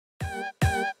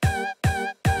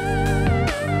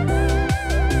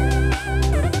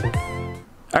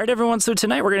All right, everyone, so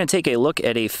tonight we're going to take a look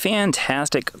at a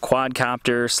fantastic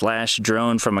quadcopter slash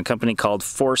drone from a company called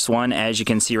Force1, as you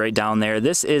can see right down there.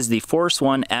 This is the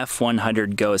Force1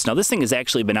 F100 Ghost. Now, this thing has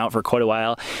actually been out for quite a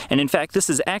while, and in fact, this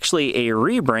is actually a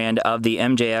rebrand of the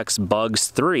MJX Bugs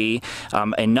 3,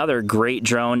 another great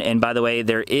drone. And by the way,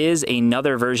 there is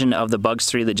another version of the Bugs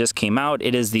 3 that just came out.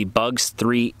 It is the Bugs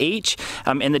 3H,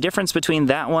 and the difference between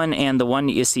that one and the one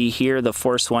you see here, the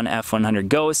Force1 F100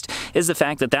 Ghost, is the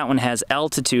fact that that one has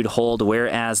altitude hold,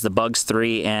 whereas the Bugs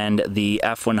 3 and the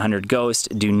F100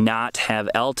 Ghost do not have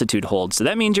altitude hold. So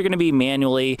that means you're going to be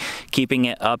manually keeping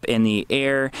it up in the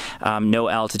air. No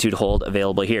altitude hold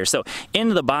available here. So in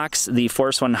the box, the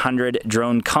Force100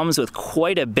 drone comes with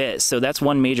quite a bit. So that's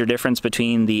one major difference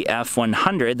between the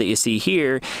F100 that you see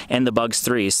here and the Bugs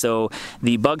 3. So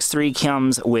the Bugs 3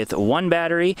 comes with one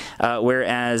battery,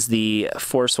 whereas the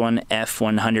Force1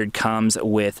 F100 comes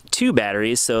with two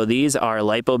batteries. So these are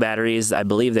LiPo batteries. I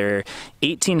believe they're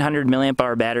 1800 milliamp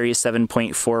hour batteries,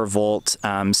 7.4 volt.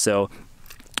 So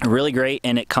really great,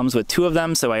 and it comes with two of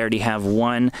them, so I already have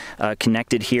one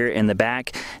connected here in the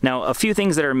back. Now, a few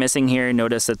things that are missing here.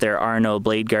 Notice that there are no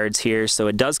blade guards here, so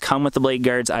it does come with the blade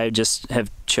guards. I just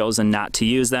have chosen not to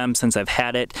use them since I've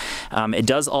had it. It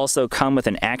does also come with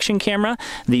an action camera.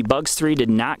 The Bugs 3 did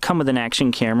not come with an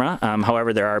action camera.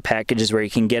 However, there are packages where you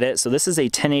can get it. So this is a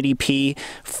 1080p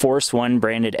Force1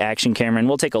 branded action camera, and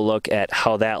we'll take a look at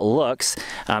how that looks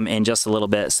in just a little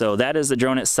bit. So that is the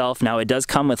drone itself. Now, it does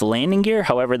come with landing gear.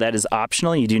 However, that is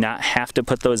optional. You do not have to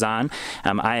put those on.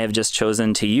 I have just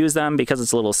chosen to use them because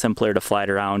it's a little simpler to fly it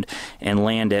around and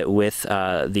land it with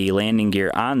the landing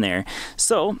gear on there.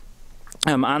 So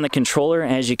on the controller,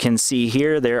 as you can see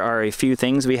here, there are a few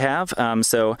things we have.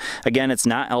 So again, it's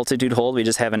not altitude hold. We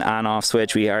just have an on-off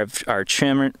switch. We have our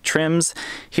trims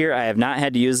here. I have not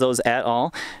had to use those at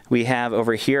all. We have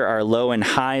over here our low and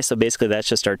high. So basically that's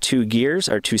just our two gears,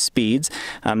 our two speeds.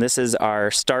 This is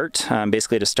our start,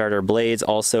 basically to start our blades.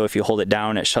 Also, if you hold it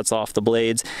down, it shuts off the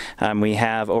blades. We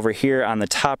have over here on the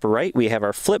top right, we have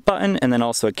our flip button and then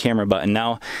also a camera button.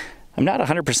 Now, I'm not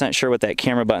 100% sure what that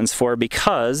camera button's for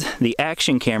because the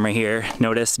action camera here,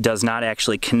 notice, does not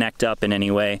actually connect up in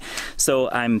any way. So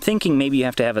I'm thinking maybe you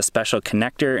have to have a special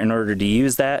connector in order to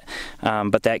use that.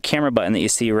 But that camera button that you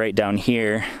see right down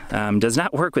here does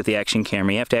not work with the action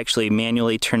camera. You have to actually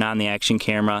manually turn on the action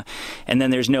camera, and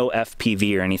then there's no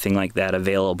FPV or anything like that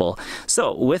available.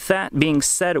 So with that being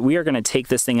said, we are going to take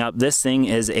this thing up. This thing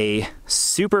is a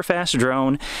super fast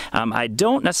drone. I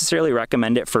don't necessarily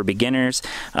recommend it for beginners.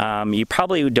 You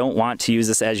probably don't want to use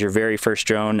this as your very first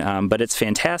drone, but it's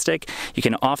fantastic. You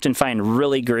can often find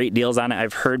really great deals on it.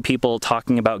 I've heard people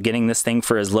talking about getting this thing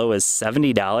for as low as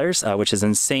 $70, which is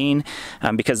insane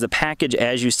because the package,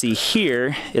 as you see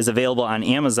here, is available on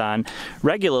Amazon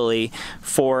regularly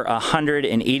for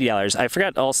 $180. I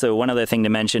forgot also one other thing to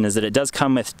mention is that it does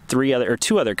come with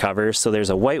two other covers. So there's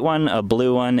a white one, a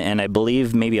blue one, and I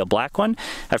believe maybe a black one.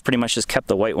 I've pretty much just kept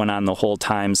the white one on the whole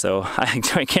time, so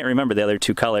I can't remember the other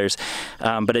two colors.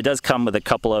 But it does come with a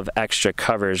couple of extra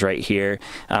covers right here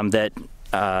that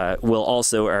will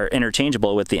also are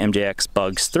interchangeable with the MJX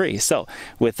Bugs 3. So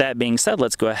with that being said,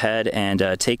 let's go ahead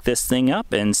and take this thing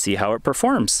up and see how it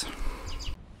performs.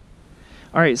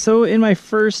 All right, so in my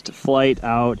first flight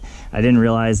out, I didn't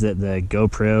realize that the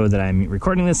GoPro that I'm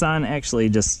recording this on actually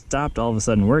just stopped all of a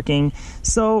sudden working.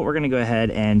 So we're gonna go ahead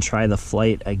and try the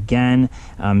flight again.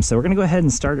 So we're gonna go ahead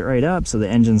and start it right up. So the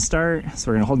engine start.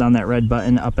 So we're gonna hold down that red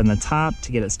button up in the top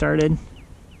to get it started.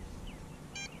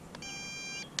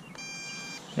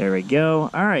 There we go.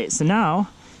 All right, so now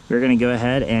we're gonna go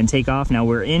ahead and take off. Now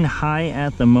we're in high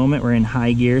at the moment, we're in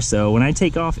high gear. So when I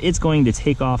take off, it's going to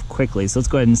take off quickly. So let's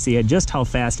go ahead and see just how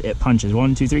fast it punches.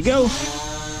 1, 2, 3, go.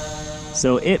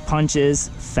 So it punches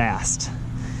fast.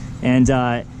 And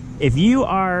if you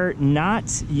are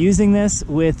not using this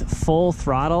with full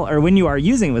throttle, or when you are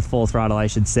using it with full throttle, I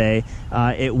should say,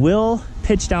 it will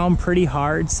pitch down pretty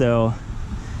hard. So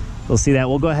we'll see that.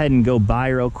 We'll go ahead and go by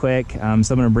real quick. So I'm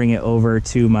gonna bring it over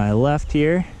to my left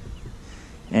here,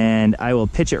 and I will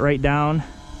pitch it right down.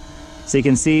 So you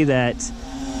can see that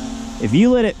if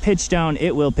you let it pitch down,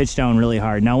 it will pitch down really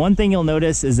hard. Now, one thing you'll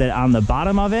notice is that on the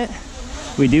bottom of it,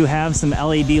 we do have some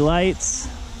LED lights.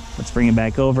 Let's bring it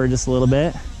back over just a little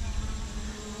bit.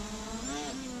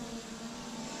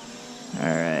 All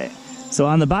right. So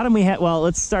on the bottom we have, well,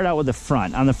 let's start out with the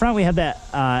front. On the front we have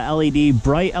that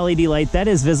bright LED light that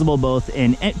is visible both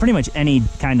in pretty much any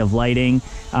kind of lighting,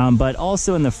 but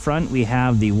also in the front we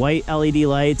have the white LED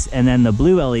lights and then the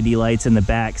blue LED lights in the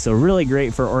back. So really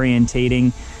great for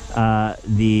orientating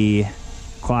the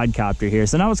quadcopter here.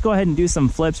 So now let's go ahead and do some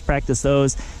flips, practice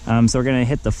those. So we're gonna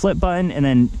hit the flip button and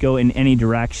then go in any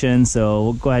direction. So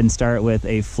we'll go ahead and start with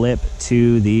a flip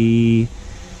to the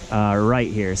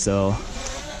right here. So,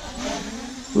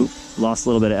 lost a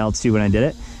little bit of altitude when I did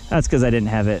it. That's because I didn't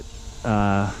have it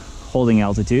holding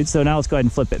altitude. So now let's go ahead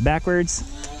and flip it backwards.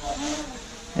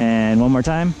 And one more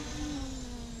time.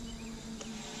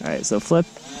 All right, so flip.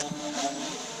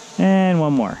 And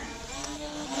one more.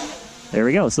 There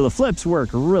we go. So the flips work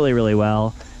really, really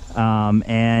well.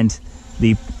 And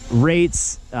the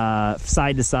rates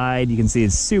side to side, you can see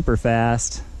it's super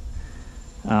fast.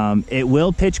 It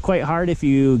will pitch quite hard if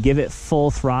you give it full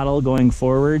throttle going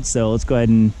forward. So let's go ahead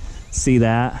and see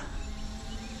that.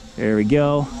 There we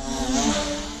go.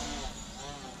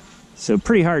 So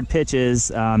pretty hard pitches.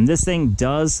 This thing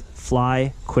does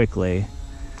fly quickly.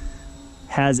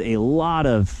 Has a lot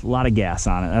of gas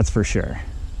on it, that's for sure.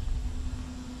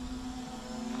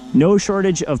 No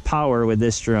shortage of power with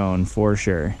this drone, for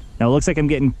sure. Now it looks like I'm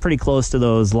getting pretty close to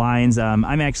those lines. I'm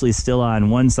actually still on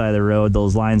one side of the road.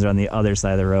 Those lines are on the other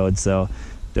side of the road, so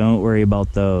don't worry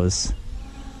about those.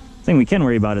 The thing we can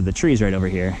worry about are the trees right over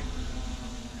here.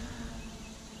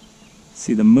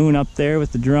 See the moon up there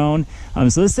with the drone.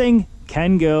 So this thing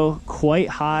can go quite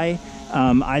high.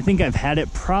 I think I've had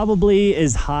it probably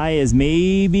as high as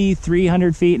maybe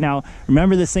 300 feet. Now,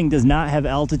 remember, this thing does not have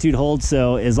altitude hold,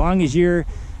 so as long as you're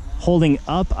holding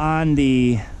up on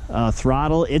the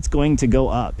throttle, it's going to go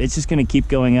up. It's just going to keep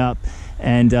going up,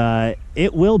 and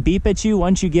it will beep at you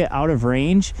once you get out of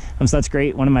range. So that's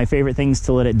great. One of my favorite things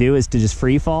to let it do is to just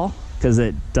free fall, because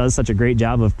it does such a great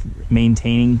job of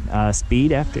maintaining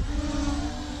speed after.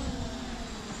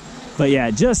 But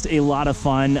yeah, just a lot of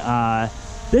fun.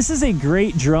 This is a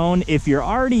great drone if you're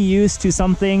already used to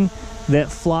something that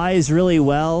flies really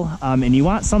well, and you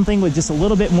want something with just a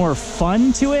little bit more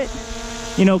fun to it.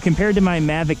 You know, compared to my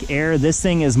Mavic Air, this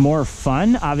thing is more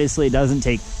fun. Obviously, it doesn't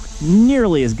take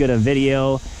nearly as good a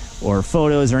video or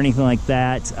photos or anything like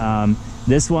that.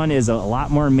 This one is a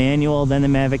lot more manual than the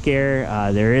Mavic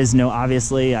Air. There is no,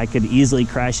 obviously, I could easily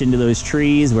crash into those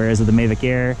trees, whereas with the Mavic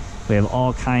Air, we have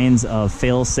all kinds of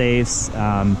fail-safes.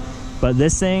 But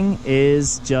this thing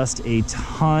is just a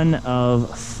ton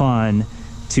of fun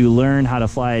to learn how to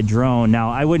fly a drone.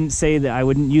 Now, I wouldn't say that I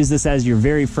wouldn't use this as your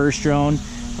very first drone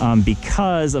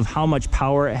because of how much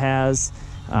power it has.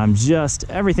 Just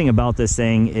everything about this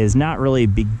thing is not really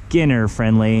beginner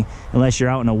friendly unless you're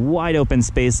out in a wide open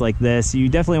space like this. You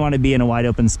definitely want to be in a wide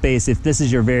open space if this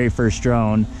is your very first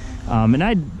drone. And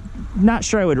I'm not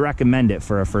sure I would recommend it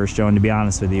for a first drone, to be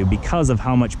honest with you, because of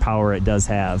how much power it does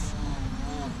have.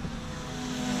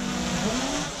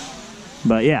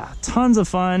 But yeah, tons of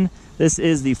fun. This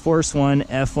is the Force1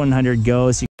 F100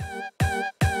 Ghost.